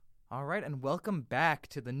All right, and welcome back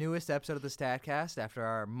to the newest episode of the StatCast after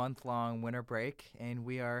our month-long winter break. And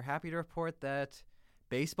we are happy to report that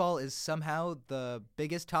baseball is somehow the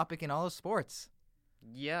biggest topic in all of sports.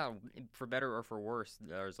 Yeah, for better or for worse,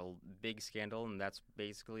 there's a big scandal, and that's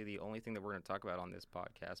basically the only thing that we're going to talk about on this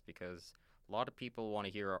podcast because a lot of people want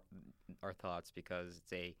to hear our thoughts because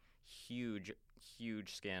it's a huge,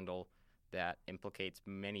 huge scandal that implicates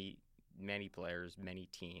many, many players, many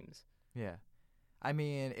teams. Yeah. I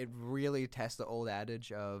mean, it really tests the old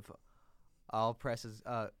adage of all press is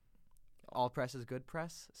good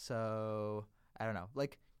press. So, I don't know.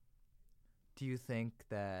 Do you think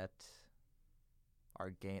that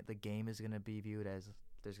the game is going to be viewed as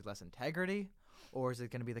there's less integrity, or is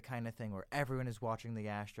it going to be the kind of thing where everyone is watching the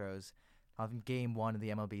Astros on game 1 of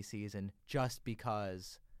the MLB season just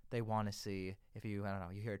because they want to see if you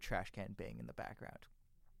hear a trash can bang in the background?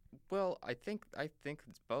 Well, I think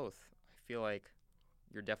it's both. I feel like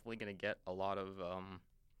you're definitely going to get a lot of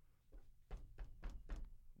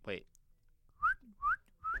wait.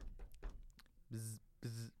 Bzz,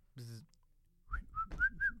 bzz, bzz.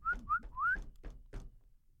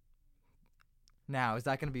 Now, is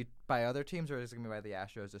that going to be by other teams, or is it going to be by the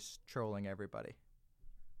Astros just trolling everybody?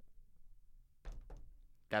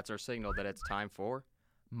 That's our signal that it's time for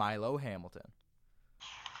Milo Hamilton.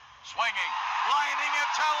 Swinging, lining it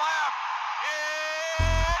to left.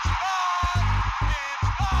 It's gone!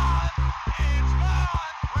 It's gone! It's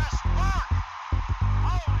gone! West Park!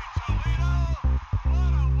 Holy Toledo!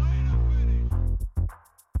 What a way to finish!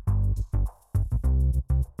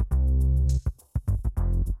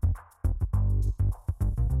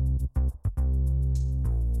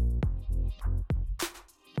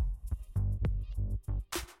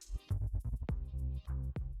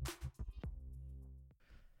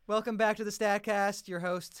 Welcome back to the StatCast. Your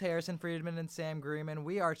hosts, Harrison Friedman and Sam Greenman.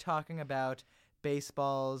 We are talking about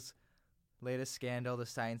baseball's latest scandal, the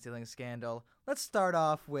sign stealing scandal. Let's start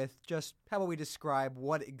off with just how about we describe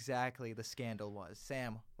what exactly the scandal was.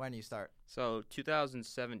 Sam, why don't you start? So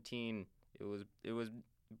 2017, it was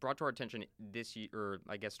brought to our attention this year, or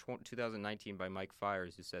I guess 2019, by Mike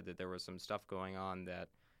Fiers, who said that there was some stuff going on that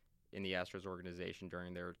in the Astros organization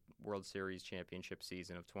during their World Series championship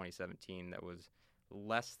season of 2017 that was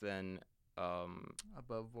less than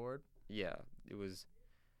Above board? Yeah, it was,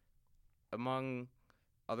 among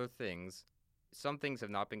other things. Some things have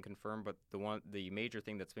not been confirmed, but the major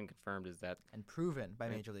thing that's been confirmed is that And proven by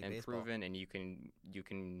Major League Baseball. and proven, and you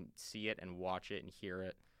can see it and watch it and hear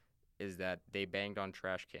it, is that they banged on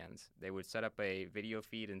trash cans. They would set up a video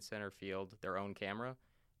feed in center field, their own camera,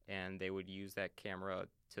 and they would use that camera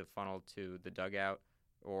to funnel to the dugout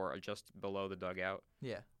or just below the dugout,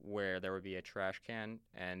 Yeah. where there would be a trash can,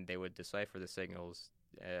 and they would decipher the signals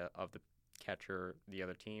of the catcher, the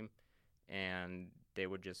other team, and they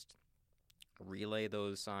would just relay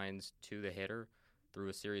those signs to the hitter through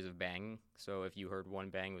a series of banging. So if you heard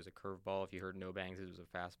one bang, it was a curveball. If you heard no bangs, it was a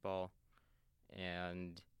fastball.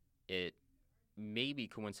 And it maybe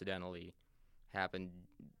coincidentally happened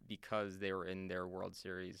because they were in their World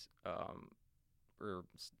Series.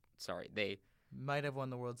 They Might have won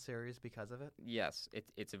the World Series because of it. Yes,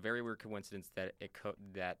 it's a very weird coincidence that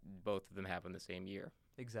that both of them happened the same year.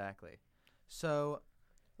 Exactly. So,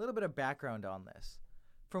 a little bit of background on this.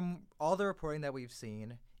 From all the reporting that we've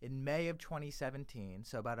seen, in May of 2017,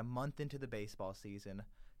 so about a month into the baseball season,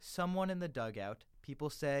 someone in the dugout, people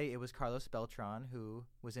say it was Carlos Beltran, who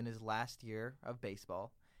was in his last year of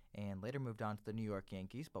baseball and later moved on to the New York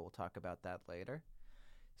Yankees, but we'll talk about that later.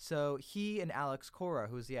 So he and Alex Cora,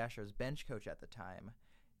 who was the Astros bench coach at the time,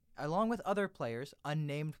 along with other players,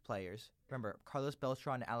 unnamed players, remember, Carlos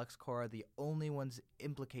Beltran and Alex Cora, the only ones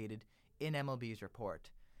implicated in MLB's report,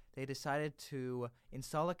 they decided to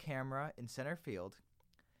install a camera in center field,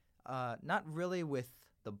 not really with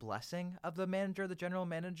the blessing of the manager, the general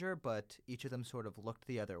manager, but each of them sort of looked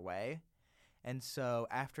the other way. And so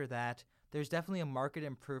after that, there's definitely a marked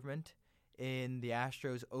improvement in the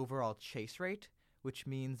Astros' overall chase rate, which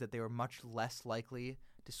means that they were much less likely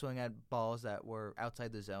to swing at balls that were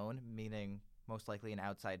outside the zone, meaning most likely an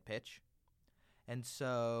outside pitch. And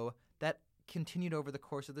so that continued over the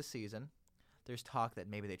course of the season. There's talk that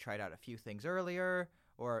maybe they tried out a few things earlier,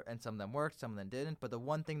 and some of them worked, some of them didn't, but the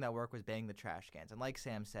one thing that worked was banging the trash cans. And like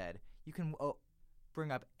Sam said, you can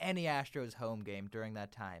bring up any Astros home game during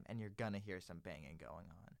that time, and you're going to hear some banging going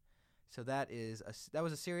on. So that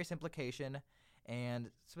was a serious implication,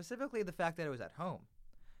 and specifically the fact that it was at home.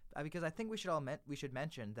 Because I think we should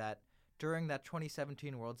mention that during that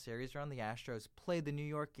 2017 World Series run, the Astros played the New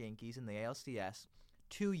York Yankees in the ALCS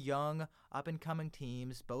two young, up-and-coming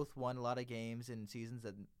teams, both won a lot of games in seasons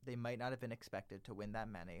that they might not have been expected to win that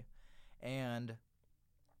many. And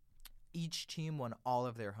each team won all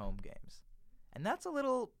of their home games. And that's a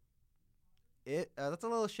little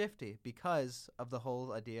shifty because of the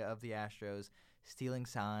whole idea of the Astros stealing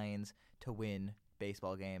signs to win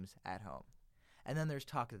baseball games at home. And then there's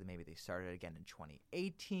talk that maybe they started again in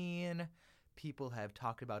 2018. People have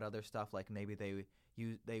talked about other stuff like maybe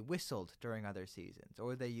they whistled during other seasons,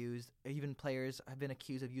 or even players have been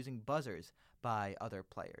accused of using buzzers by other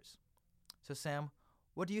players. So Sam,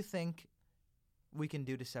 what do you think we can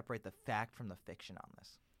do to separate the fact from the fiction on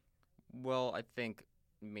this? Well, I think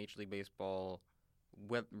Major League Baseball,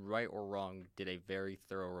 right or wrong, did a very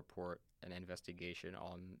thorough report and investigation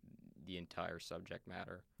on the entire subject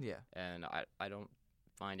matter. Yeah. And I don't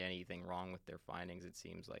find anything wrong with their findings. It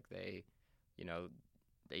seems like they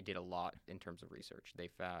did a lot in terms of research. They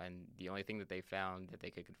found, and the only thing that they found that they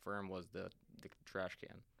could confirm was the trash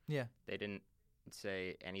can. Yeah. They didn't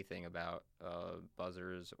say anything about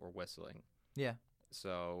buzzers or whistling. Yeah.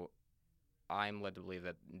 So I'm led to believe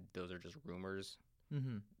that those are just rumors.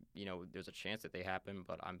 Mm-hmm. There's a chance that they happen,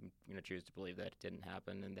 but I'm going to choose to believe that it didn't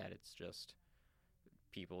happen and that it's just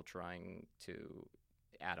people trying to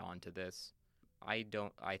add on to this. I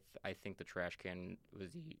think the trash can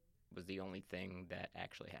was the only thing that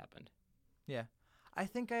actually happened. Yeah. I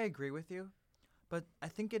think I agree with you, but I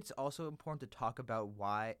think it's also important to talk about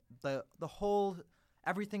why the whole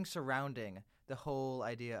everything surrounding the whole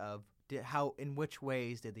idea of in which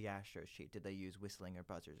ways did the Astros cheat? Did they use whistling or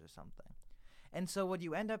buzzers or something? And so what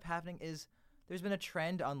you end up having is there's been a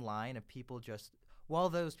trend online of people just, while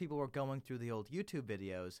those people were going through the old YouTube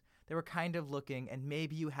videos, they were kind of looking, and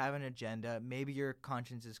maybe you have an agenda, maybe your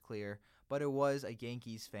conscience is clear, but it was a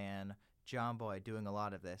Yankees fan, John Boy, doing a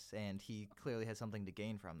lot of this, and he clearly has something to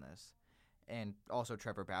gain from this. And also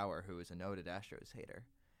Trevor Bauer, who is a noted Astros hater.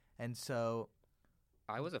 And so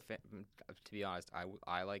I was a fan, to be honest.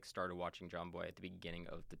 I started watching John Boy at the beginning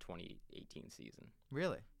of the 2018 season.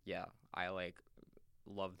 Really? Yeah, I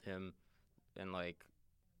loved him, and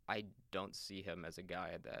I don't see him as a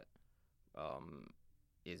guy that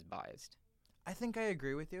is biased. I think I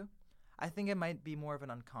agree with you. I think it might be more of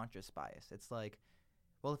an unconscious bias. It's like,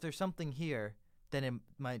 well, if there's something here, then it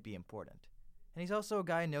might be important. And he's also a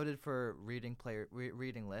guy noted for reading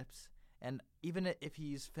lips. And even if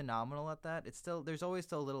he's phenomenal at that, there's always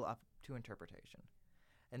still a little up to interpretation.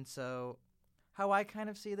 And so how I kind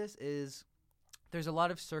of see this is there's a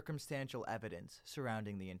lot of circumstantial evidence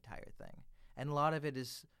surrounding the entire thing. And a lot of it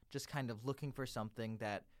is just kind of looking for something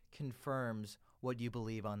that confirms what you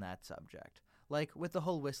believe on that subject. Like with the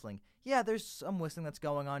whole whistling. Yeah, there's some whistling that's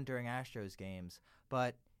going on during Astros games,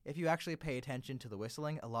 but if you actually pay attention to the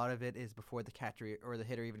whistling, a lot of it is before the catcher or the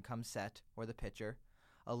hitter even comes set, or the pitcher.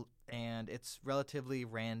 And it's relatively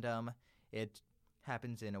random. It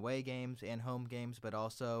happens in away games and home games, but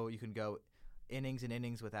also you can go innings and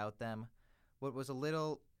innings without them. What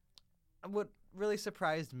really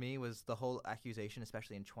surprised me was the whole accusation,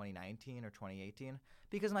 especially in 2019 or 2018,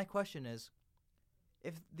 because my question is,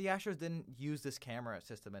 if the Astros didn't use this camera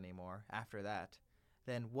system anymore after that,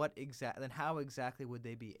 then how exactly would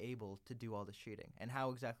they be able to do all the cheating? And how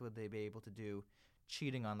exactly would they be able to do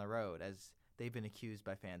cheating on the road, as they've been accused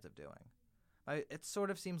by fans of doing? It sort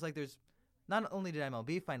of seems like there's, not only did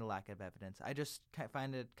MLB find a lack of evidence, I just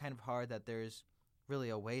find it kind of hard that there's really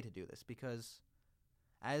a way to do this, because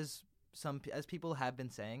as people have been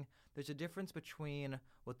saying, there's a difference between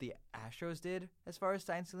what the Astros did as far as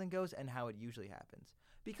sign stealing goes and how it usually happens.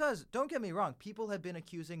 Because, don't get me wrong, people have been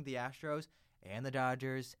accusing the Astros and the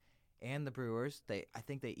Dodgers and the Brewers. I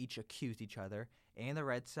think they each accused each other, and the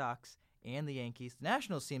Red Sox and the Yankees. The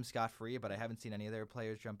Nationals seem scot-free, but I haven't seen any of their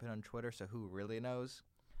players jump in on Twitter, so who really knows?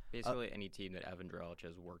 Basically any team that Evan Drellich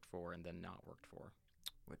has worked for and then not worked for.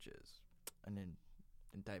 Which is an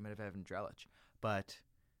indictment of Evan Drellich. But,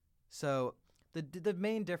 so, the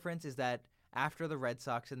main difference is that after the Red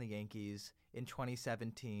Sox and the Yankees in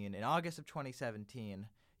August of 2017,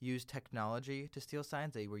 used technology to steal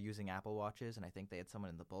signs, they were using Apple Watches, and I think they had someone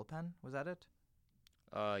in the bullpen. Was that it?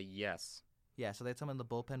 Yes. Yeah, so they had someone in the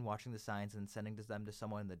bullpen watching the signs and sending them to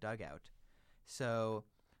someone in the dugout. So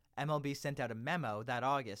MLB sent out a memo that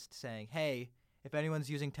August saying, hey, if anyone's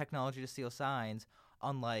using technology to steal signs,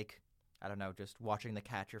 unlike, I don't know, just watching the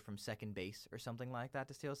catcher from second base or something like that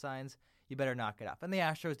to steal signs, you better knock it off. And the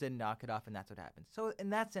Astros didn't knock it off, and that's what happened. So in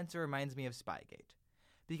that sense, it reminds me of Spygate,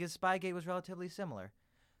 because Spygate was relatively similar.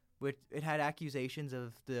 It had accusations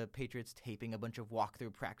of the Patriots taping a bunch of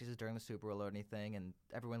walkthrough practices during the Super Bowl or anything, and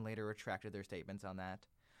everyone later retracted their statements on that.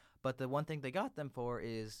 But the one thing they got them for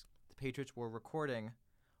is the Patriots were recording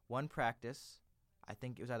one practice. I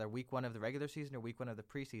think it was either week 1 of the regular season or week 1 of the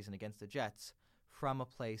preseason against the Jets from a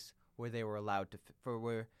place where they were allowed to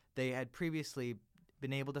where they had previously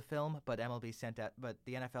been able to film, but the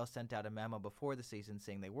NFL sent out a memo before the season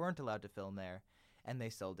saying they weren't allowed to film there, and they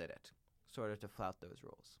still did it, sort of to flout those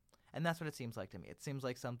rules. And that's what it seems like to me. It seems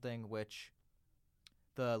like something which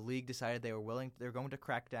the league decided they were going to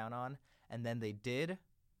crack down on, and then they did.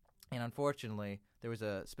 And unfortunately, there was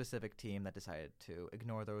a specific team that decided to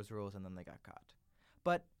ignore those rules, and then they got caught.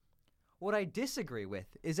 But what I disagree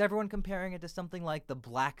with is everyone comparing it to something like the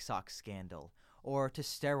Black Sox scandal or to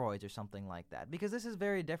steroids or something like that, because this is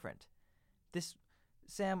very different.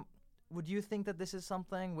 Sam, would you think that this is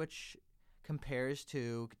something which compares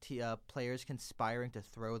to players conspiring to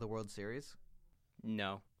throw the World Series?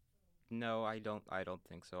 No, I don't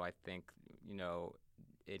think so. I think,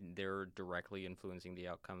 they're directly influencing the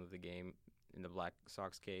outcome of the game in the Black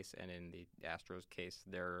Sox case, and in the Astros case,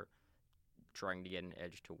 they're trying to get an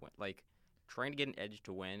edge to win. Like, trying to get an edge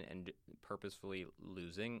to win and purposefully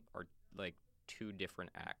losing are like two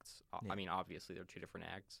different acts. Yeah. I mean, obviously they're two different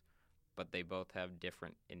acts, but they both have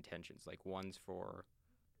different intentions. Like, one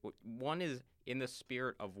is in the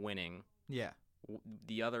spirit of winning. Yeah.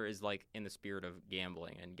 The other is like in the spirit of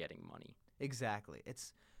gambling and getting money. Exactly.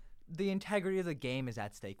 It's the integrity of the game is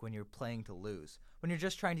at stake when you're playing to lose. When you're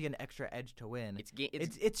just trying to get an extra edge to win,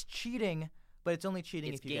 it's cheating, but it's only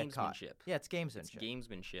cheating if you get caught. Yeah, it's gamesmanship. It's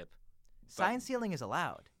gamesmanship. Sign stealing is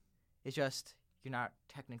allowed. It's just you're not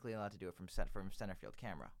technically allowed to do it from center field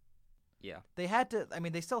camera. Yeah. They had to. I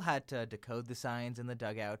mean, they still had to decode the signs in the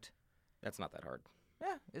dugout. That's not that hard.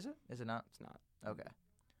 Yeah, is it? Is it not? It's not. Okay.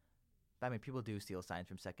 I mean, people do steal signs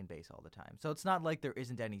from second base all the time. So it's not like there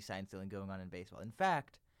isn't any sign stealing going on in baseball. In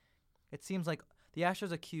fact, it seems like the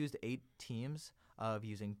Astros accused 8 teams of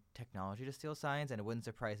using technology to steal signs, and it wouldn't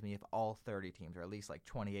surprise me if all 30 teams, or at least like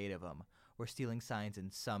 28 of them, were stealing signs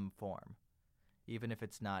in some form, even if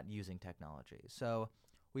it's not using technology. So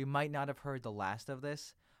we might not have heard the last of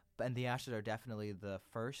this, and the Astros are definitely the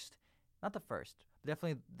first. Not the first.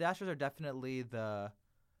 Definitely, the Astros are definitely the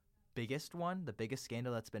biggest one, the biggest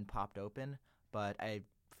scandal that's been popped open, but I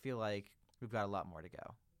feel like we've got a lot more to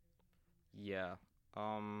go. Yeah.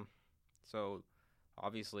 So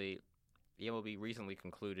obviously, the MLB recently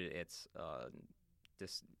concluded its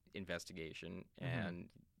this investigation, and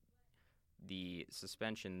the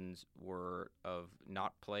suspensions were of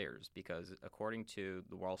not players, because according to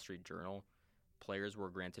the Wall Street Journal, players were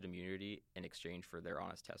granted immunity in exchange for their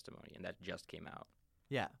honest testimony, and that just came out.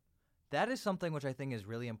 Yeah. That is something which I think is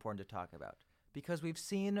really important to talk about, because we've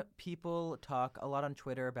seen people talk a lot on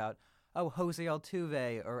Twitter about, Jose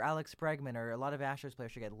Altuve or Alex Bregman or a lot of Astros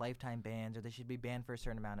players should get lifetime bans, or they should be banned for a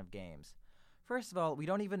certain amount of games. First of all, we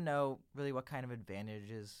don't even know really what kind of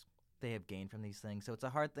advantages they have gained from these things, so it's a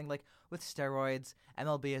hard thing. Like with steroids,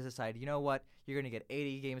 MLB has decided, you know what, you're going to get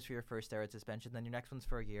 80 games for your first steroid suspension, then your next one's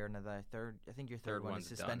for a year, and your third one is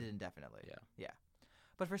suspended indefinitely. Yeah.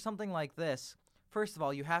 But for something like this, first of all,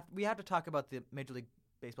 we have to talk about the Major League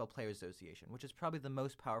Baseball Players Association, which is probably the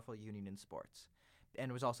most powerful union in sports, and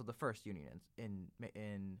it was also the first union in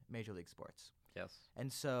Major League sports. Yes.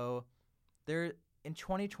 And so there in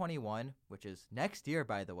 2021, which is next year,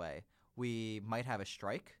 by the way, we might have a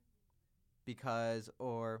strike it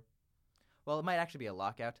might actually be a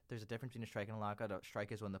lockout. There's a difference between a strike and a lockout. A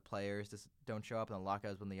strike is when the players just don't show up, and a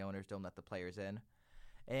lockout is when the owners don't let the players in.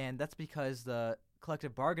 And that's because the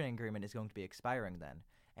collective bargaining agreement is going to be expiring then.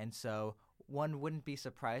 And so one wouldn't be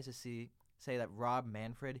surprised to say that Rob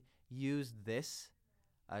Manfred used this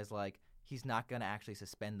as like he's not going to actually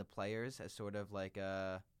suspend the players as sort of like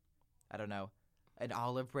an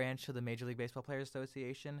olive branch to the Major League Baseball Players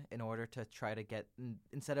Association in order to try to get,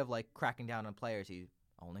 instead of like cracking down on players, he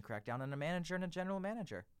only cracked down on a manager and a general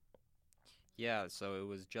manager. Yeah, so it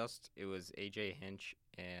was AJ Hinch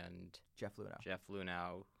and Jeff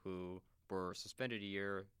Luhnow who were suspended a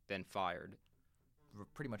year, then fired.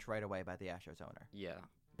 Pretty much right away by the Astros owner. Yeah.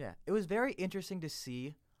 Yeah. It was very interesting to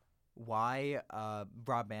see why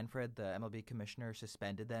Rob Manfred, the MLB commissioner,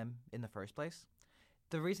 suspended them in the first place.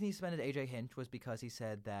 The reason he suspended AJ Hinch was because he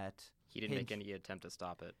said that he didn't make any attempt to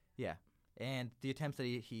stop it. Yeah. And the attempts that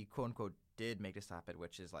he quote-unquote did make to stop it,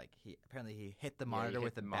 which is like he hit the monitor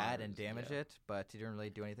with a bat and damaged it, but he didn't really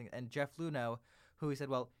do anything. And Jeff Luhnow, who he said,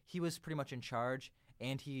 he was pretty much in charge,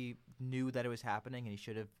 and he knew that it was happening, and he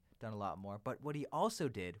should have done a lot more. But what he also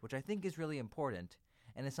did, which I think is really important,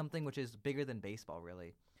 and is something which is bigger than baseball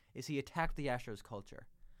really, is he attacked the Astros culture.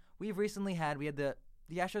 The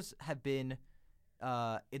Astros have been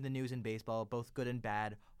in the news in baseball, both good and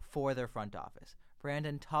bad, for their front office.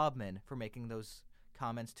 Brandon Taubman for making those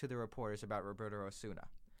comments to the reporters about Roberto Osuna.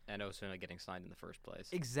 And Osuna getting signed in the first place.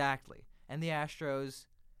 Exactly. And the Astros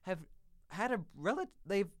have had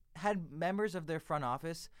they've had members of their front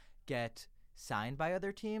office get signed by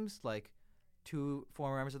other teams, like 2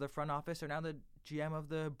 former members of the front office are now the GM of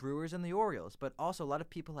the Brewers and the Orioles, but also a lot of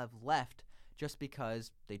people have left just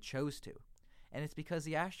because they chose to. And it's because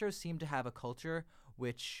the Astros seem to have a culture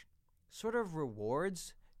which sort of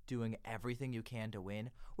rewards doing everything you can to win,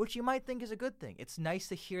 which you might think is a good thing. It's nice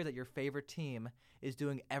to hear that your favorite team is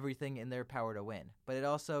doing everything in their power to win, but it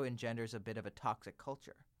also engenders a bit of a toxic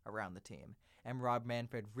culture around the team, and Rob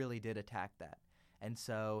Manfred really did attack that. And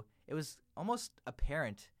so it was almost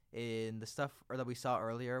apparent in the stuff that we saw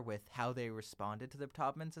earlier with how they responded to the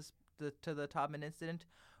Taubman incident,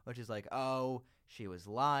 which is like, oh, she was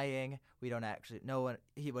lying. We don't actually know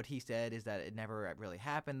what he said is that it never really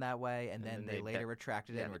happened that way, and then they later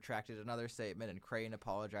retracted it and retracted another statement, and Crane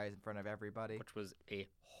apologized in front of everybody. Which was a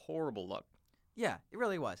horrible look. Yeah, it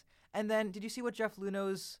really was. And then, did you see what Jeff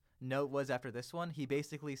Luhnow's note was after this one? He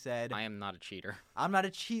basically said, I am not a cheater.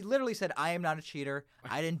 He literally said, I am not a cheater.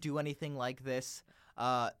 I didn't do anything like this.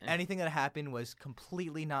 Anything that happened was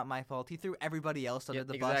completely not my fault. He threw everybody else under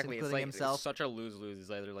the bus, including himself. It's such a lose-lose. He's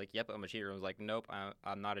either like, yep, I'm a cheater. I was like, nope,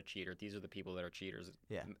 I'm not a cheater. These are the people that are cheaters,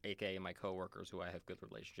 a.k.a. my coworkers who I have good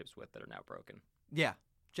relationships with that are now broken. Yeah.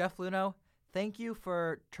 Jeff Luhnow, thank you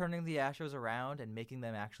for turning the Astros around and making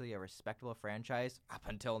them actually a respectable franchise up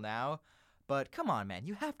until now. But come on, man,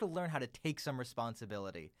 you have to learn how to take some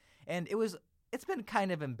responsibility. And it's been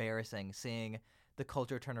kind of embarrassing seeing the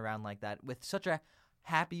culture turn around like that with such a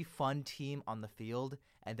happy, fun team on the field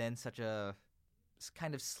and then such a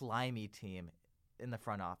kind of slimy team in the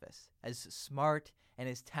front office, as smart and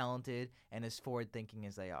as talented and as forward-thinking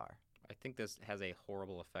as they are. I think this has a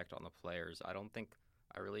horrible effect on the players. I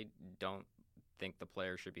really don't think the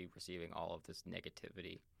players should be receiving all of this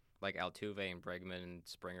negativity. Like Altuve and Bregman and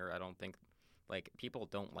Springer, I don't think, people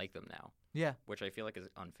don't like them now. Yeah. Which I feel like is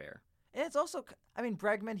unfair. And it's also,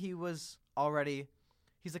 Bregman, he's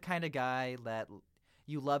the kind of guy that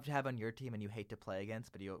you love to have on your team and you hate to play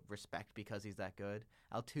against, but you respect because he's that good.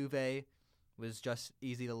 Altuve was just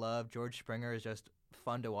easy to love. George Springer is just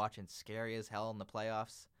fun to watch and scary as hell in the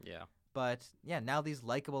playoffs. Yeah. But, yeah, now these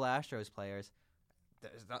likable Astros players,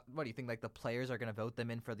 what do you think, the players are going to vote them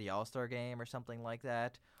in for the All-Star game or something like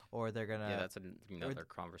that? Or they're going to... Yeah, that's another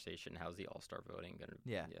conversation. How's the All-Star voting going to...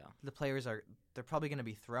 Yeah. The players they're probably going to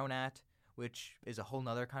be thrown at, which is a whole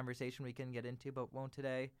nother conversation we can get into, but won't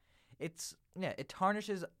today. It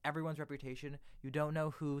tarnishes everyone's reputation. You don't know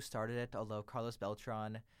who started it, although Carlos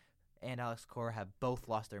Beltran and Alex Cora have both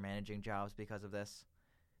lost their managing jobs because of this.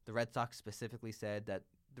 The Red Sox specifically said that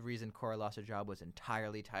the reason Cora lost her job was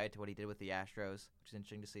entirely tied to what he did with the Astros, which is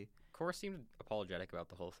interesting to see. Cora seemed apologetic about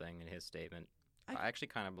the whole thing in his statement. I actually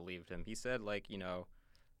kind of believed him. He said,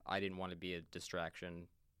 I didn't want to be a distraction.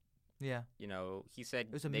 Yeah. He said...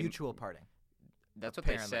 It was a mutual parting. That's what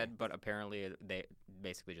they said, but apparently they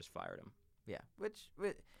basically just fired him. Yeah, which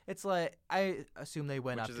it's like I assume they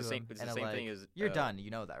went up to him it's and the same thing as you're done.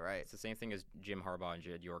 You know that, right? It's the same thing as Jim Harbaugh and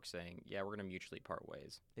Jed York saying, "Yeah, we're going to mutually part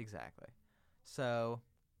ways." Exactly. So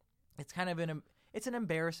it's kind of it's an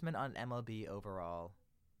embarrassment on MLB overall.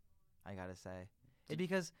 I gotta say,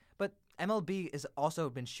 but MLB has also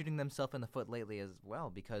been shooting themselves in the foot lately as well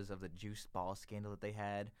because of the juice ball scandal that they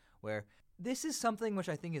had, where. This is something which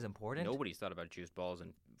I think is important. Nobody's thought about juice balls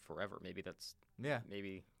in forever. Maybe that's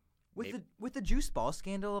maybe with the juice ball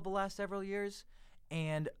scandal of the last several years,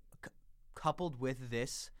 and coupled with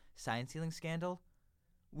this sign stealing scandal,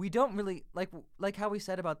 we don't really like how we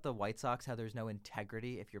said about the White Sox, how there's no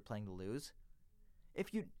integrity if you're playing to lose.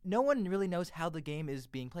 No one really knows how the game is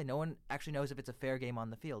being played. No one actually knows if it's a fair game on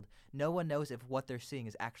the field. No one knows if what they're seeing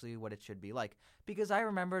is actually what it should be like. Because I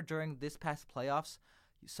remember during this past playoffs.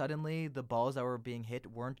 Suddenly, the balls that were being hit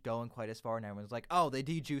weren't going quite as far, and everyone's like, oh, they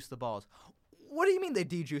de-juiced the balls. What do you mean they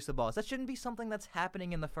de-juiced the balls? That shouldn't be something that's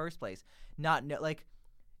happening in the first place.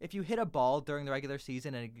 If you hit a ball during the regular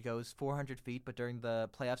season and it goes 400 feet, but during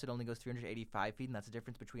the playoffs it only goes 385 feet, and that's the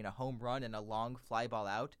difference between a home run and a long fly ball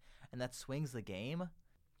out, and that swings the game,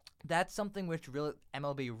 that's something which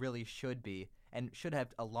MLB really should be, and should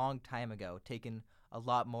have a long time ago taken a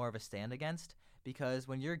lot more of a stand against. Because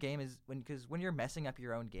when you're messing up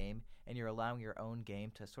your own game and you're allowing your own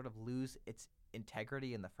game to sort of lose its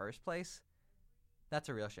integrity in the first place, that's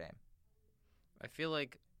a real shame. I feel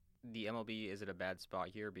like the MLB is at a bad spot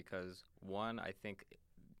here because, one, I think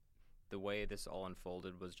the way this all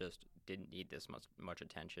unfolded was just didn't need this much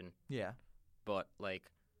attention. Yeah. But,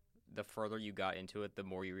 the further you got into it, the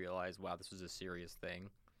more you realize, wow, this was a serious thing.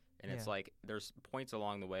 And it's there's points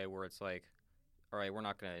along the way where it's all right, we're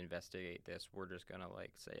not going to investigate this. We're just going to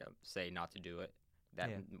like say not to do it.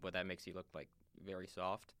 That makes you look like very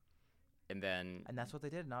soft. And that's what they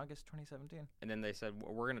did in August 2017. And then they said,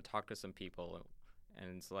 we're going to talk to some people.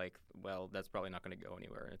 And it's like, well, that's probably not going to go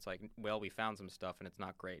anywhere. And it's like, well, we found some stuff and it's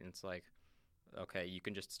not great. And it's like, okay, you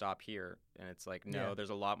can just stop here. And it's like, no, there's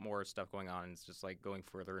a lot more stuff going on. And it's just like going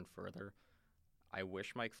further and further. I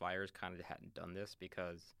wish Mike Fiers kind of hadn't done this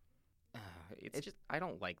because I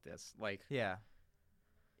don't like this. Like, yeah.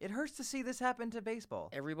 It hurts to see this happen to baseball.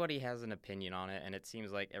 Everybody has an opinion on it, and it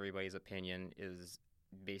seems like everybody's opinion is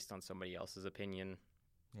based on somebody else's opinion.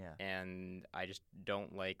 Yeah. And I just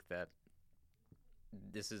don't like that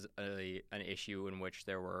this is an issue in which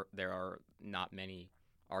there are not many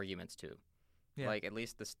arguments to. Yeah. Like, at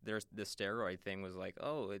least there's the steroid thing was like,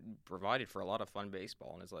 oh, it provided for a lot of fun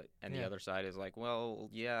baseball, and it's like, and the other side is like, well,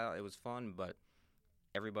 yeah, it was fun, but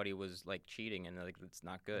everybody was like cheating, and like it's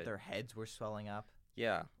not good. Their heads were swelling up.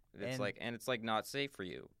 Yeah, it's like not safe for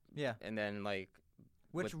you. Yeah, and then like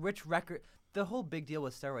which record? The whole big deal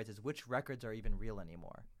with steroids is which records are even real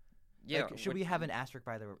anymore. Yeah, like, should we have an asterisk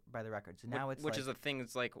by the records? And now it's which is the thing.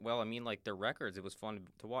 It's like, well, I mean, like the records, it was fun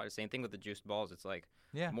to watch. Same thing with the juiced balls. It's like,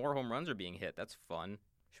 more home runs are being hit. That's fun.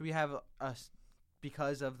 Should we have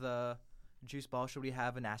because of the juice ball? Should we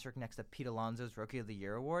have an asterisk next to Pete Alonso's Rookie of the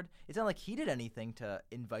Year award? It's not like he did anything to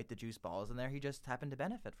invite the juice balls in there. He just happened to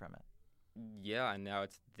benefit from it. Yeah, and now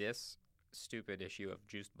it's this stupid issue of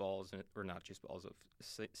juiced balls, or not juiced balls, of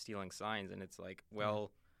stealing signs, and it's like,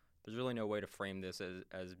 well, there's really no way to frame this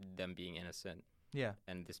as them being innocent. Yeah.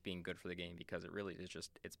 And this being good for the game, because it really is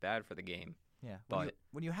just, it's bad for the game. Yeah. But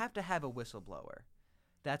when you have to have a whistleblower,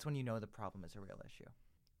 that's when you know the problem is a real issue.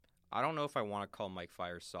 I don't know if I want to call Mike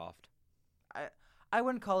Fiers soft. I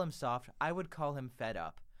wouldn't call him soft. I would call him fed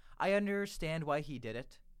up. I understand why he did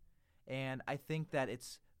it, and I think that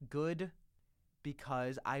it's good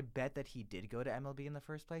because I bet that he did go to MLB in the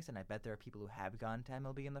first place, and I bet there are people who have gone to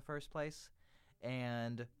MLB in the first place.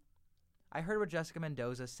 And I heard what Jessica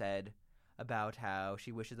Mendoza said about how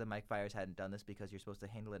she wishes that Mike Fiers hadn't done this because you're supposed to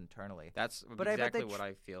handle it internally. That's exactly what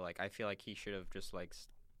I feel like. I feel like he should have just like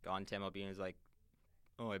gone to MLB and was like,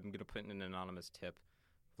 oh, I'm going to put in an anonymous tip.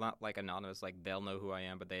 Not like anonymous, like they'll know who I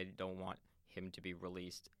am, but they don't want him to be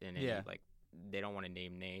released in any, like, they don't want to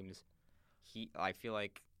name names. I feel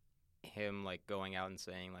like him like going out and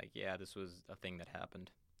saying like, yeah, this was a thing that happened.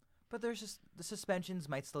 But there's just the suspensions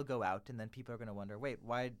might still go out, and then people are going to wonder, wait,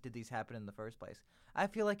 why did these happen in the first place? I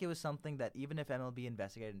feel like it was something that even if MLB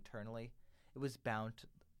investigated internally, it was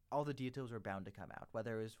all the details were bound to come out,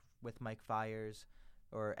 whether it was with Mike Fiers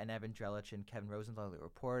and Evan Drellich and Kevin Rosenthal who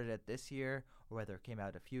reported it this year, or whether it came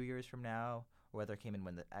out a few years from now, or whether it came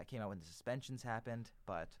out when the suspensions happened.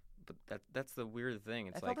 But that's the weird thing.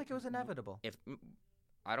 It's I felt like it was inevitable.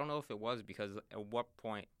 I don't know if it was, because at what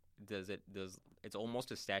point does it's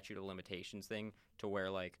almost a statute of limitations thing to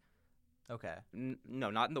where like, okay,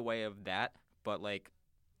 no, not in the way of that, but like,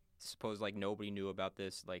 suppose like nobody knew about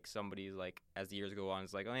this, like somebody's like, as the years go on,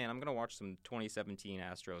 it's like, oh man, I'm gonna watch some 2017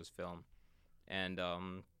 Astros film, and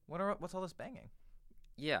what's all this banging?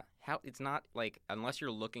 Yeah, it's not like, unless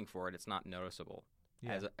you're looking for it, it's not noticeable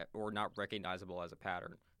or not recognizable as a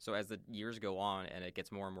pattern. So as the years go on and it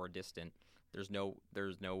gets more and more distant, there's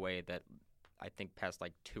no way that I think past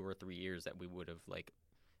like 2 or 3 years that we would have like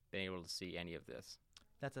been able to see any of this.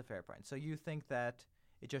 That's a fair point. So you think that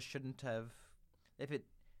it just shouldn't have, if it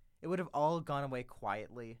would have all gone away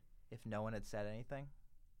quietly if no one had said anything?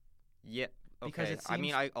 Yeah. Okay. Because it seems, I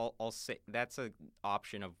mean, I'll say that's an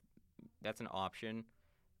option,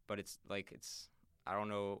 but it's like, I don't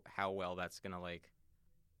know how well that's gonna like.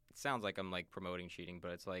 It sounds like I'm like promoting cheating,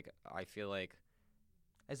 but it's like, I feel like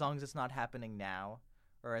as long as it's not happening now,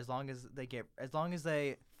 or as long as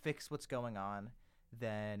they fix what's going on,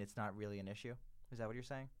 then it's not really an issue. Is that what you're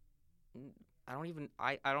saying? I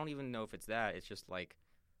don't even know if it's that. It's just like,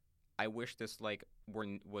 I wish this like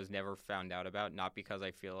was never found out about, not because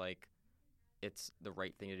I feel like it's the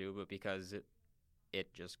right thing to do, but because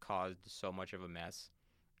it just caused so much of a mess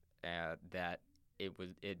that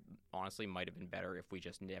it honestly might have been better if we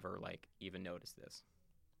just never like even noticed this.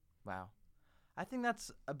 Wow. I think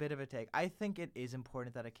that's a bit of a take. I think it is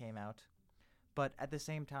important that it came out, but at the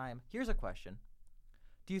same time, here's a question.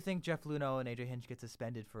 Do you think Jeff Luhnow and AJ Hinch get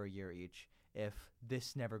suspended for a year each if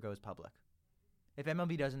this never goes public? If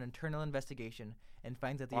MLB does an internal investigation and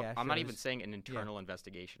finds that the Astros... I'm not even saying an internal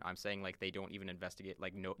investigation. I'm saying like they don't even investigate.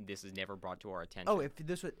 Like, no, this is never brought to our attention. Oh, if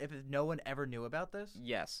no one ever knew about this?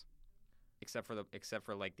 Yes, except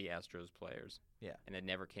for like the Astros players. Yeah, and it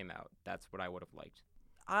never came out. That's what I would have liked.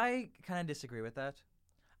 I kind of disagree with that.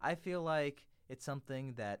 I feel like it's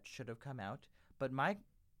something that should have come out,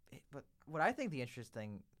 But what I think the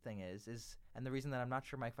interesting thing is, and the reason that I'm not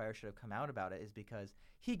sure Mike Fiers should have come out about it is because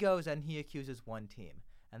he goes and he accuses one team,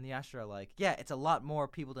 and the Astros are like, yeah, it's a lot more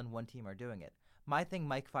people than one team are doing it. My thing,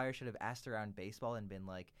 Mike Fiers should have asked around baseball and been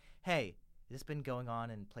like, hey, has this been going on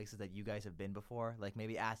in places that you guys have been before? Like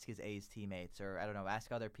maybe ask his A's teammates, or I don't know,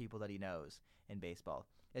 ask other people that he knows in baseball.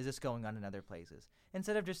 Is this going on in other places?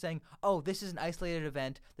 Instead of just saying, oh, this is an isolated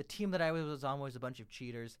event, the team that I was on was a bunch of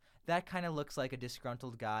cheaters, that kind of looks like a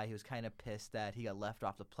disgruntled guy who's kind of pissed that he got left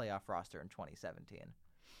off the playoff roster in 2017,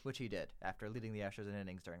 which he did after leading the Astros in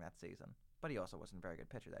innings during that season. But he also wasn't a very good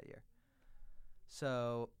pitcher that year.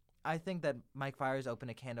 So I think that Mike Fiers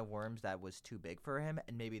opened a can of worms that was too big for him,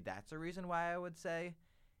 and maybe that's a reason why I would say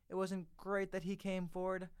it wasn't great that he came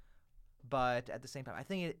forward. But at the same time, I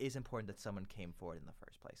think it is important that someone came forward in the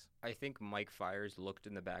first place. I think Mike Fiers looked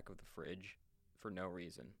in the back of the fridge for no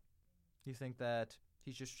reason. You think that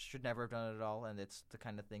he just should never have done it at all, and it's the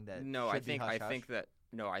kind of thing that No, should be hush-hush?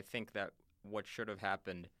 I think that what should have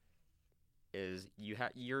happened is you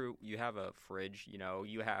have a fridge,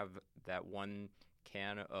 you have that one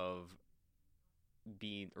can of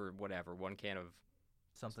bean or whatever, one can of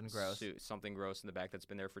something gross. Something gross in the back that's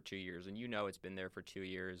been there for 2 years, and it's been there for 2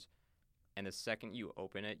 years. And the second you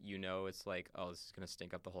open it, it's like, oh, this is going to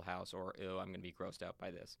stink up the whole house, or, ew, I'm going to be grossed out by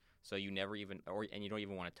this. So you never even, and you don't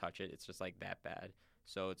even want to touch it. It's just like that bad.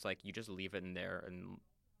 So it's like you just leave it in there and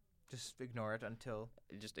just ignore it until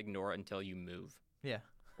you move. Yeah.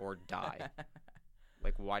 Or die.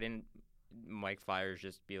 Like, why didn't Mike Fiers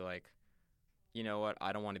just be like, you know what,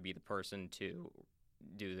 I don't want to be the person to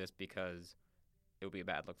do this because it would be a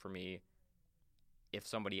bad look for me. If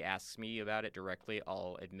somebody asks me about it directly,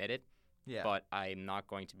 I'll admit it. Yeah. But I'm not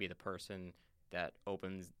going to be the person that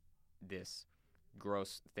opens this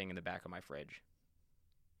gross thing in the back of my fridge.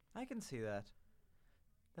 I can see that.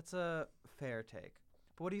 That's a fair take.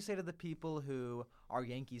 But what do you say to the people who are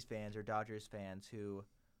Yankees fans or Dodgers fans who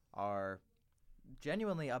are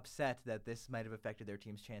genuinely upset that this might have affected their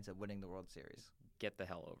team's chance at winning the World Series? Get the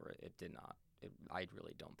hell over it. It did not. I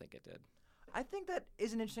really don't think it did. I think that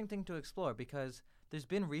is an interesting thing to explore because there's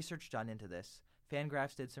been research done into this.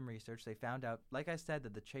 Fangraphs did some research. They found out, like I said,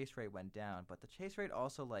 that the chase rate went down, but the chase rate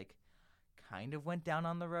also kind of went down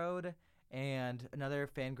on the road. And another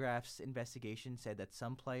Fangraphs investigation said that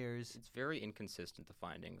some players... It's very inconsistent, the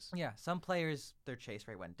findings. Yeah, some players, their chase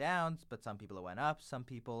rate went down, but some people it went up. Some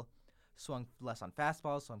people swung less on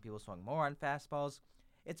fastballs. Some people swung more on fastballs.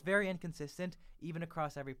 It's very inconsistent, even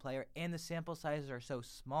across every player. And the sample sizes are so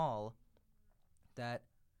small that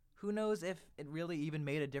who knows if it really even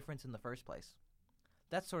made a difference in the first place.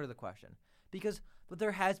 That's sort of the question. Because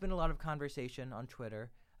there has been a lot of conversation on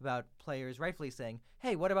Twitter about players rightfully saying,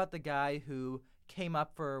 hey, what about the guy who came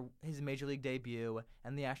up for his Major League debut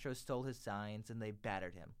and the Astros stole his signs and they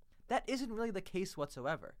battered him? That isn't really the case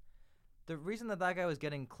whatsoever. The reason that guy was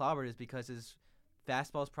getting clobbered is because his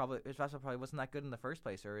fastball probably wasn't that good in the first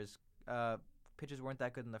place, or his pitches weren't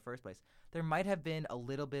that good in the first place. There might have been a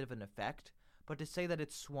little bit of an effect, but to say that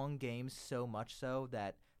it swung games so much so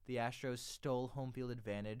that the Astros stole home field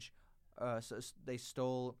advantage, so they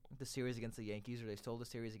stole the series against the Yankees or they stole the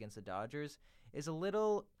series against the Dodgers, is a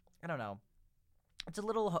little, I don't know, it's a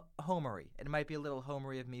little homery. It might be a little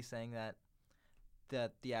homery of me saying that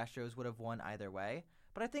the Astros would have won either way,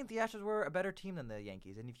 but I think the Astros were a better team than the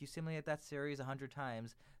Yankees, and if you simulate that series 100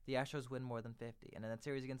 times, the Astros win more than 50, and in that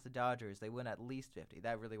series against the Dodgers, they win at least 50.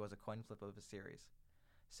 That really was a coin flip of a series.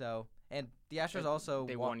 So, and the Astros also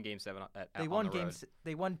won Game 7 they on won the road.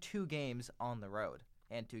 They won 2 games on the road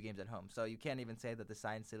and 2 games at home. So you can't even say that the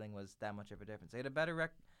sign stealing was that much of a difference. They had a better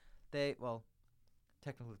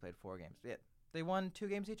technically played 4 games. Yeah, they won 2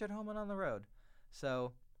 games each at home and on the road.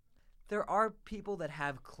 So there are people that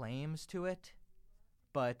have claims to it,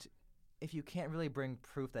 but if you can't really bring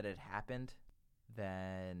proof that it happened,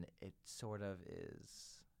 then it sort of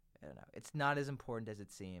is, I don't know, it's not as important as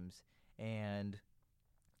it seems, and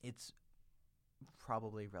it's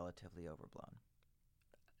probably relatively overblown.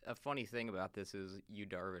 A funny thing about this is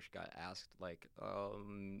Darvish got asked,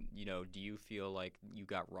 do you feel like you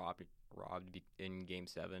got robbed in Game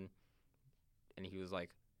 7? And he was like,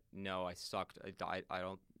 no, I sucked. I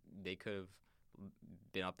don't. They could have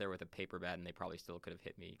been up there with a paper bat, and they probably still could have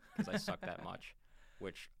hit me because I sucked that much.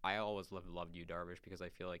 Which I always loved Darvish because I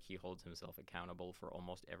feel like he holds himself accountable for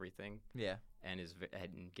almost everything. Yeah, and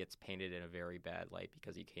gets painted in a very bad light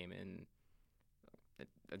because he came in.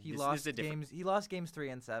 He lost games 3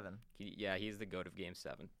 and 7. He's the GOAT of Game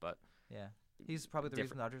 7, but yeah, he's probably the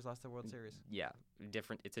reason the Dodgers lost the World Series. Yeah,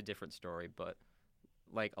 different. It's a different story, but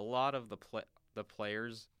like a lot of the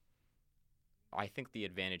players I think the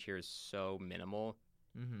advantage here is so minimal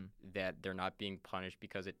Mm-hmm. that they're not being punished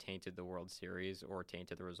because it tainted the World Series or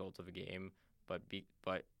tainted the results of a game, but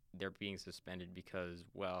they're being suspended because,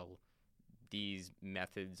 well, these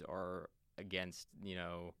methods are against,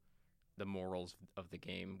 the morals of the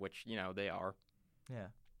game, which, they are. Yeah.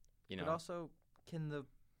 You But know. also, can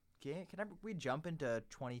we jump into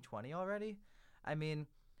 2020 already? I mean,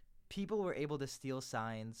 people were able to steal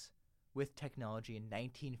signs with technology in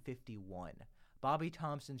 1951. Bobby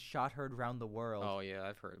Thompson shot heard round the world. Oh yeah,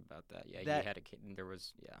 I've heard about that. Yeah, That- he had a kid. There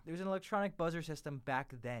was There was an electronic buzzer system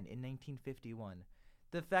back then in 1951.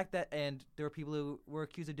 The fact that, and there were people who were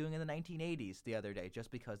accused of doing it in the 1980s the other day just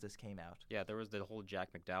because this came out. Yeah, there was the whole Jack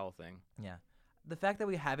McDowell thing. Yeah. The fact that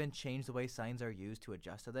we haven't changed the way signs are used to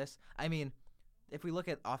adjust to this, I mean, if we look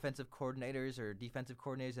at offensive coordinators or defensive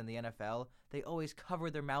coordinators in the NFL, they always cover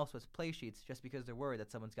their mouths with play sheets just because they're worried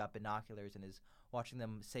that someone's got binoculars and is watching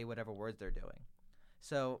them say whatever words they're doing.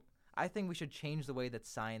 So I think we should change the way that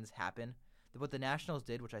signs happen. What the Nationals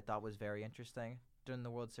did, which I thought was very interesting during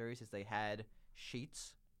the World Series, is they had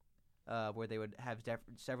sheets where they would have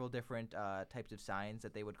several different types of signs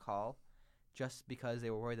that they would call just because they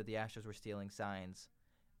were worried that the Astros were stealing signs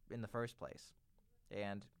in the first place.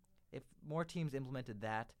 And if more teams implemented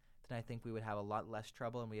that, then I think we would have a lot less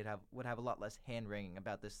trouble and we would have a lot less hand-wringing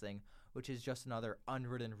about this thing, which is just another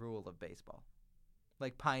unwritten rule of baseball.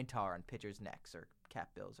 Like pine tar on pitchers' necks or cap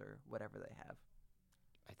bills or whatever they have.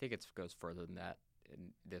 I think it goes further than that in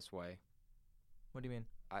this way. What do you mean?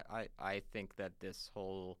 I think that this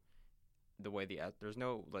whole the way there's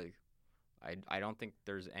no I don't think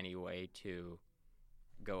there's any way to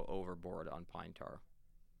go overboard on pine tar.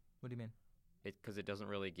 What do you mean? Because it doesn't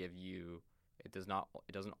really give you it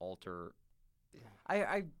doesn't alter.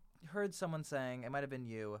 I heard someone saying, it might have been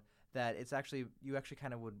you, that you actually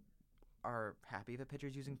kind of are happy if a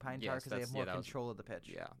pitcher's using pine tar Yes, because they have more that was- control of the pitch.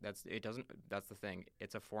 Yeah, that's the thing.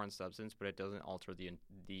 It's a foreign substance, but it doesn't alter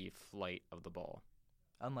the flight of the ball.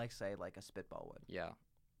 Unlike, say, like a spitball would. Yeah.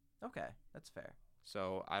 Okay, that's fair.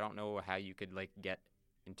 So I don't know how you could get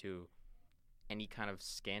into any kind of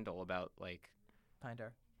scandal about Pine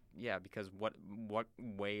tar. yeah, because what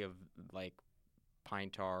way of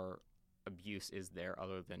pine tar abuse is there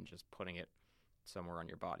other than just putting it somewhere on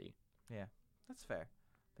your body? That's fair.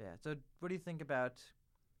 But yeah, so what do you think about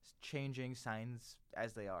changing signs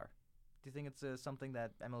as they are? Do you think it's something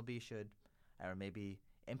that MLB should, I don't know, maybe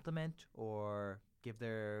implement or give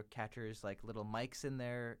their catchers little mics in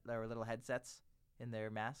their little headsets in their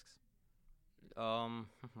masks? No,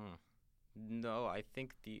 I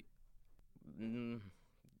think it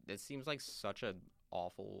seems like such an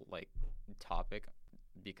awful topic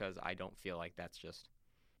because I don't feel like that's just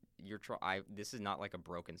this is not like a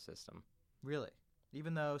broken system. Really?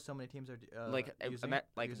 Even though so many teams are using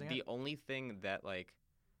the it? only thing that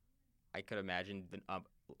I could imagine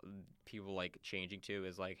people changing to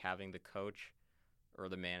is having the coach or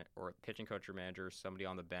the pitching coach or manager, somebody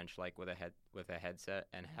on the bench with a headset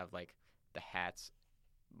and have the hats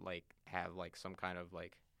have some kind of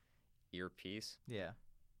earpiece. Yeah.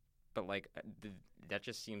 But that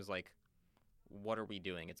just seems what are we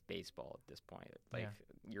doing? It's baseball at this point.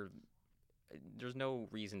 There's no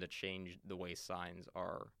reason to change the way signs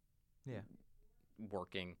are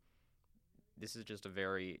working. This is just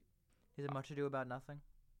Is it much ado about nothing?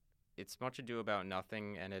 it's much ado about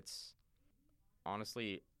nothing, and it's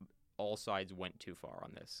honestly all sides went too far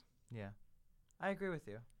on this. Yeah. I agree with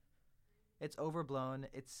you. It's overblown.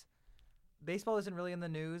 Baseball isn't really in the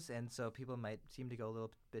news, and so people might seem to go a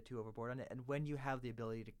little bit too overboard on it. And when you have the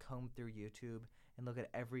ability to comb through YouTube and look at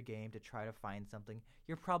every game to try to find something,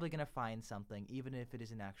 you're probably going to find something, even if it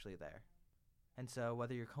isn't actually there. And so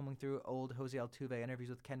whether you're combing through old Jose Altuve interviews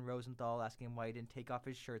with Ken Rosenthal asking him why he didn't take off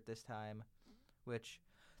his shirt this time, which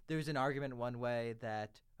there's an argument one way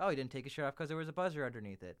that, he didn't take his shirt off because there was a buzzer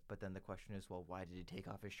underneath it. But then the question is, well, why did he take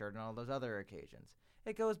off his shirt on all those other occasions?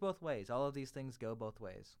 It goes both ways. All of these things go both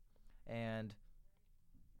ways. And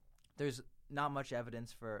there's not much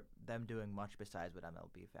evidence for them doing much besides what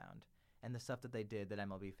MLB found. And the stuff that they did that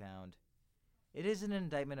MLB found, it isn't an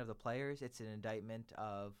indictment of the players. It's an indictment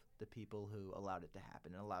of the people who allowed it to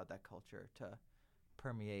happen and allowed that culture to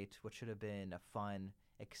permeate what should have been a fun,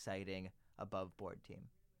 exciting, above-board team.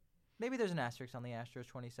 Maybe there's an asterisk on the Astros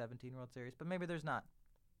 2017 World Series, but maybe there's not.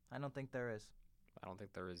 I don't think there is. I don't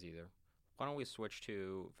think there is either. Why don't we switch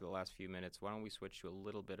to, for the last few minutes, why don't we switch to a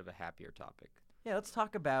little bit of a happier topic? Yeah, let's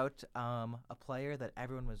talk about a player that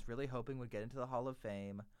everyone was really hoping would get into the Hall of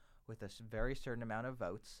Fame with a very certain amount of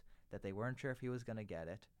votes, that they weren't sure if he was going to get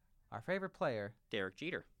it. Our favorite player, Derek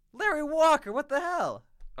Jeter. Larry Walker. What the hell?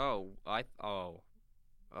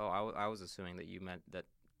 Oh, I was assuming that you meant that.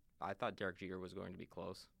 I thought Derek Jeter was going to be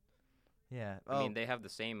close. Yeah. I mean, they have the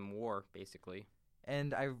same WAR basically.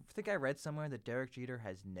 And I think I read somewhere that Derek Jeter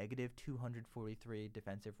has negative 243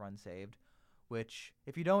 defensive runs saved, which,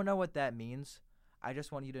 if you don't know what that means, I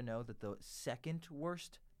just want you to know that the second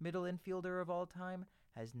worst middle infielder of all time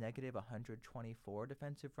has negative 124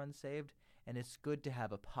 defensive runs saved, and it's good to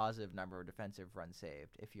have a positive number of defensive runs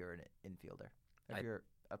saved if you're an infielder, if you're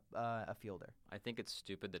a fielder. I think it's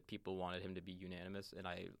stupid that people wanted him to be unanimous, and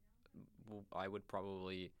I would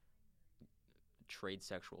probably trade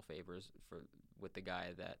sexual favors with the guy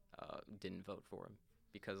that didn't vote for him,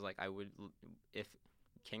 because like if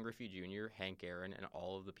Ken Griffey Jr., Hank Aaron, and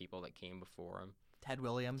all of the people that came before him, Ted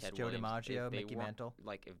Williams, Joe DiMaggio, Mickey Mantle.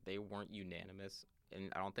 Like, if they weren't unanimous,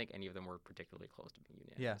 and I don't think any of them were particularly close to being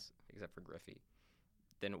unanimous, except for Griffey,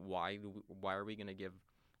 then why are we going to give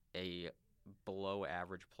a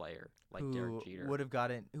below-average player like Derek Jeter,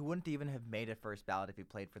 who wouldn't even have made a first ballot if he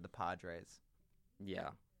played for the Padres? Yeah.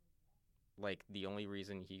 Like, the only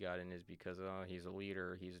reason he got in is because, he's a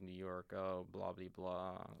leader, he's New York, blah, blah,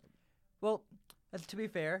 blah. Well, to be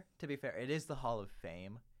fair, it is the Hall of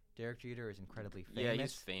Fame. Derek Jeter is incredibly famous. Yeah,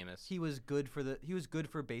 he's famous. He was good for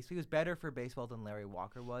baseball. He was better for baseball than Larry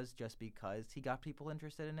Walker was, just because he got people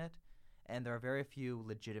interested in it. And there are very few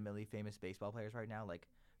legitimately famous baseball players right now. Like,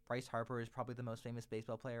 Bryce Harper is probably the most famous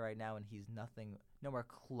baseball player right now, and he's nowhere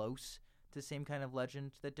close to the same kind of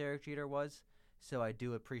legend that Derek Jeter was. So I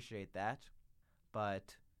do appreciate that.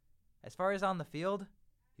 But as far as on the field,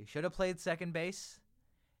 he should have played second base,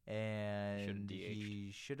 and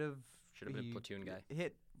he should have been a platoon guy.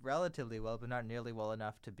 Hit relatively well, but not nearly well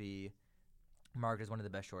enough to be marked as one of the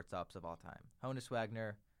best shortstops of all time. Honus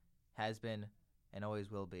Wagner has been and always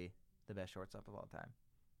will be the best shortstop of all time,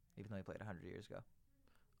 even though he played 100 years ago.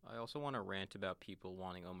 I also want to rant about people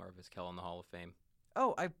wanting Omar Vizquel in the Hall of Fame.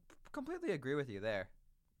 Oh, I completely agree with you there.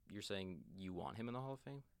 You're saying you want him in the Hall of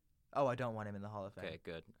Fame? Oh, I don't want him in the Hall of Fame. Okay,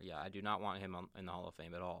 good. Yeah, I do not want him in the Hall of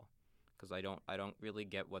Fame at all, because I don't really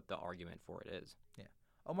get what the argument for it is. Yeah.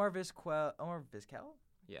 Omar Vizquel?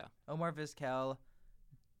 Yeah. Omar Vizquel,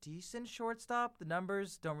 decent shortstop. The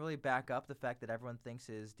numbers don't really back up the fact that everyone thinks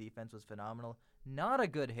his defense was phenomenal. Not a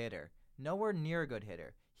good hitter. Nowhere near a good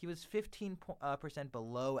hitter. He was 15%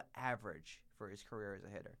 below average for his career as a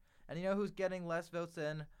hitter. And you know who's getting less votes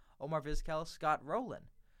than Omar Vizquel? Scott Rowland,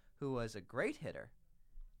 who was a great hitter,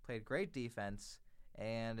 played great defense,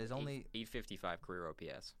 and is only 855 career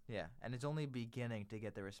OPS. Yeah, and is only beginning to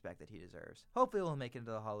get the respect that he deserves. Hopefully he'll make it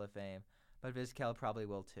into the Hall of Fame, but Vizquel probably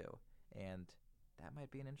will too, and that might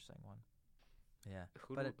be an interesting one. Yeah.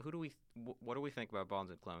 What do we think about Bonds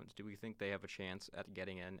and Clones? Do we think they have a chance at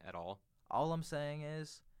getting in at all? All I'm saying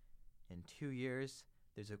is, in 2 years,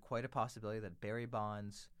 there's quite a possibility that Barry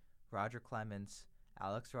Bonds, Roger Clemens,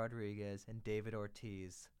 Alex Rodriguez, and David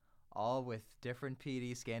Ortiz, all with different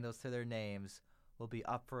PD scandals to their names, will be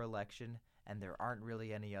up for election, and there aren't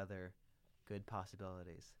really any other good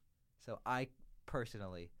possibilities. So I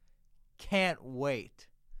personally can't wait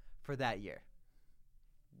for that year.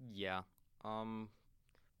 Yeah. Why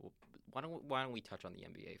don't we touch on the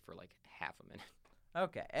NBA for like half a minute?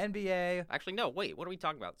 Okay, NBA. Actually, no. Wait. What are we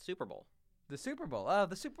talking about? Super Bowl. The Super Bowl.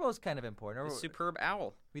 The Super Bowl is kind of important. The superb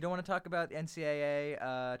owl. We don't want to talk about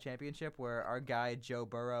NCAA championship where our guy Joe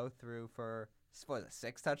Burrow threw for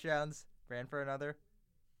 6 touchdowns, ran for another,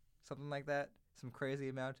 something like that. Some crazy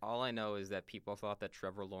amount. All I know is that people thought that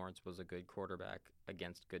Trevor Lawrence was a good quarterback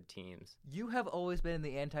against good teams. You have always been in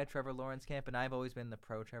the anti-Trevor Lawrence camp, and I've always been in the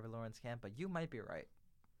pro-Trevor Lawrence camp, but you might be right.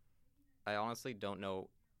 I honestly don't know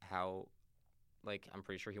how. Like, I'm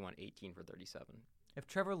pretty sure he went 18 for 37. If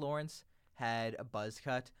Trevor Lawrence had a buzz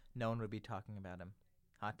cut, no one would be talking about him.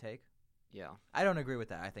 Hot take? Yeah. I don't agree with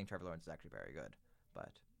that. I think Trevor Lawrence is actually very good, but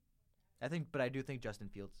I do think Justin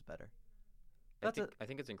Fields is better. I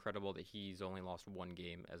think it's incredible that he's only lost one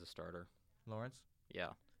game as a starter. Lawrence? Yeah.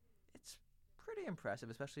 It's pretty impressive,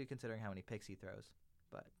 especially considering how many picks he throws,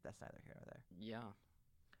 but that's neither here nor there. Yeah.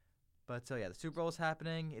 But so yeah, the Super Bowl is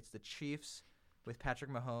happening. It's the Chiefs with Patrick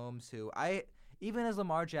Mahomes, who even as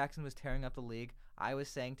Lamar Jackson was tearing up the league, I was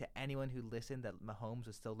saying to anyone who listened that Mahomes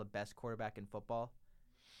was still the best quarterback in football.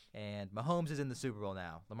 And Mahomes is in the Super Bowl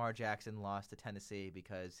now. Lamar Jackson lost to Tennessee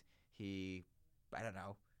because he,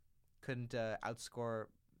 couldn't outscore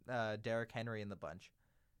Derrick Henry in the bunch.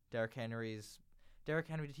 Derrick Henry,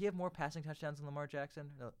 did he have more passing touchdowns than Lamar Jackson?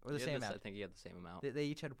 No, or the same amount? I think he had the same amount. They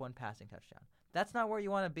each had one passing touchdown. That's not where you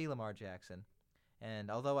want to be, Lamar Jackson.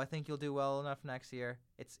 And although I think you'll do well enough next year,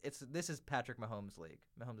 this is Patrick Mahomes' league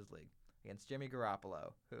against Jimmy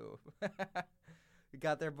Garoppolo, who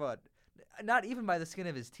got their butt. not even by the skin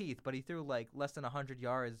of his teeth, but he threw like less than 100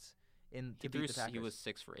 yards to beat the Packers. He was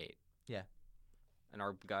 6 for 8. Yeah. And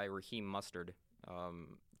our guy Raheem Mustard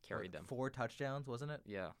carried them. 4 touchdowns, wasn't it?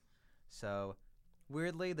 Yeah. So,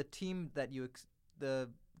 weirdly, the team that the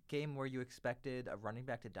game where you expected a running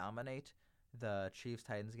back to dominate, the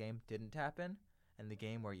Chiefs-Titans game, didn't happen. And the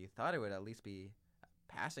game where you thought it would at least be a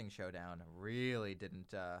passing showdown really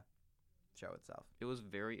didn't show itself. It was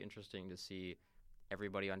very interesting to see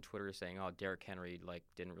everybody on Twitter saying, "Oh, Derrick Henry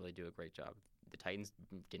didn't really do a great job." The Titans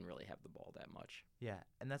didn't really have the ball that much. Yeah,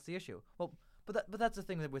 and that's the issue. Well, but that's the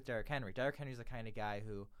thing with Derrick Henry. Derrick Henry's the kind of guy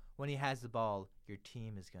who, when he has the ball, your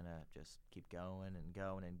team is gonna just keep going and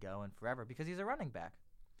going and going forever because he's a running back,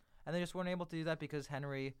 and they just weren't able to do that because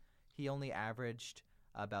Henry, he only averaged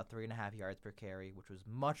about 3.5 yards per carry, which was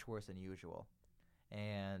much worse than usual.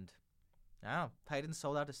 And I don't know, Titans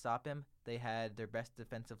sold out to stop him. They had their best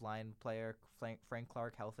defensive line player, Frank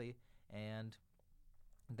Clark, healthy, and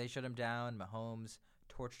they shut him down. Mahomes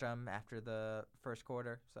torched him after the first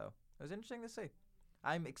quarter. So it was interesting to see.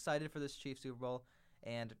 I'm excited for this Chiefs Super Bowl,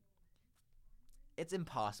 and it's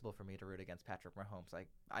impossible for me to root against Patrick Mahomes.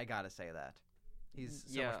 I gotta say that. He's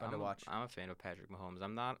so much fun to watch. I'm a fan of Patrick Mahomes.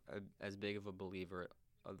 I'm not as big of a believer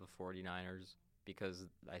of the 49ers because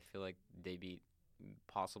I feel like they beat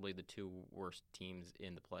possibly the 2 worst teams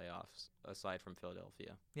in the playoffs aside from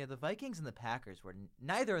Philadelphia. Yeah, the Vikings and the Packers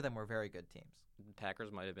neither of them were very good teams. The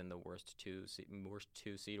Packers might have been the worst 2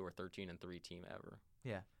 seed or 13-3 team ever.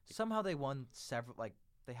 Yeah. Somehow they won several,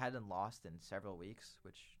 they hadn't lost in several weeks,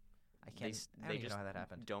 which I don't even know how that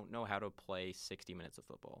happened. Don't know how to play 60 minutes of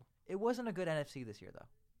football. It wasn't a good NFC this year, though.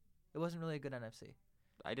 It wasn't really a good NFC.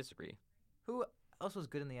 I disagree. Who else was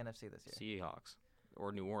good in the NFC this year? Seahawks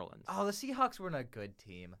or New Orleans. Oh, the Seahawks weren't a good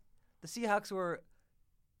team. The Seahawks were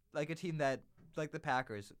like a team that, like the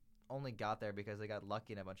Packers, only got there because they got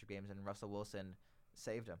lucky in a bunch of games and Russell Wilson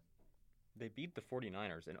saved them. They beat the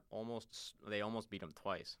 49ers and they almost beat them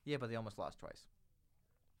twice. Yeah, but they almost lost twice.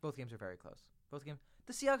 Both games were very close.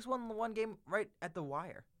 The Seahawks won the one game right at the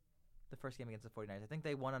wire. The first game against the 49ers. I think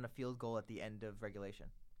they won on a field goal at the end of regulation.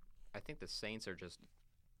 I think the Saints are just...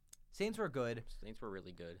 Saints were good. Saints were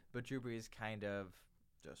really good. But Drew Brees kind of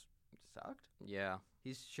just sucked. Yeah.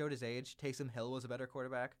 He showed his age. Taysom Hill was a better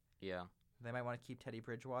quarterback. Yeah. They might want to keep Teddy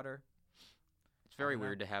Bridgewater. It's very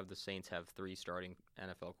weird to have the Saints have 3 starting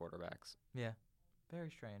NFL quarterbacks. Yeah. Very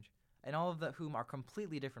strange. And all of whom are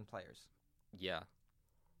completely different players. Yeah.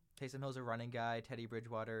 Taysom Hill's a running guy. Teddy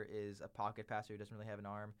Bridgewater is a pocket passer who doesn't really have an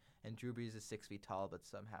arm. And Drew Brees is 6 feet tall, but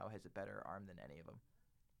somehow has a better arm than any of them.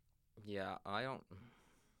 Yeah,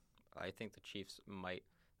 I think the Chiefs might.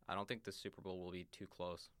 I don't think the Super Bowl will be too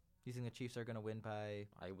close. You think the Chiefs are going to win by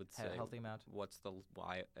I would say a healthy amount? What's the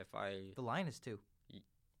why? If I The line is 2.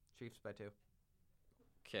 Chiefs by 2.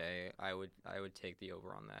 Okay, I would take the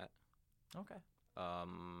over on that. Okay.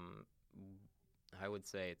 I would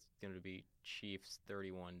say it's going to be Chiefs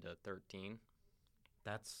 31-13.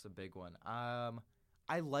 That's a big one.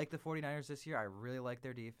 I like the 49ers this year. I really like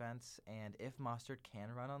their defense. And if Mustard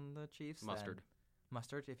can run on the Chiefs, Mustard,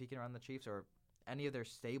 if he can run the Chiefs or any of their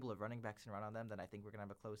stable of running backs can run on them, then I think we're going to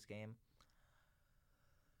have a close game.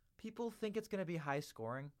 People think it's going to be high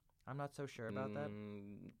scoring. I'm not so sure about that.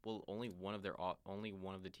 Well, only one of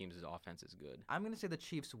the teams' offense is good. I'm going to say the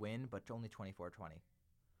Chiefs win, but only 24-20.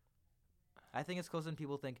 I think it's closer than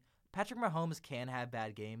people think. Patrick Mahomes can have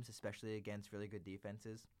bad games, especially against really good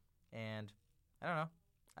defenses. And I don't know.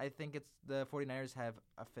 I think it's the 49ers have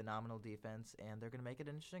a phenomenal defense, and they're going to make it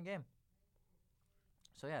an interesting game.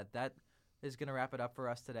 So, yeah, that is going to wrap it up for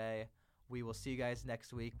us today. We will see you guys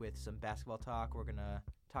next week with some basketball talk. We're going to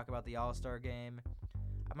talk about the All-Star game.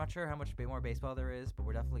 I'm not sure how much more baseball there is, but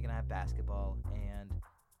we're definitely going to have basketball. And,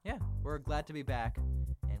 yeah, we're glad to be back,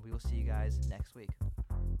 and we will see you guys next week.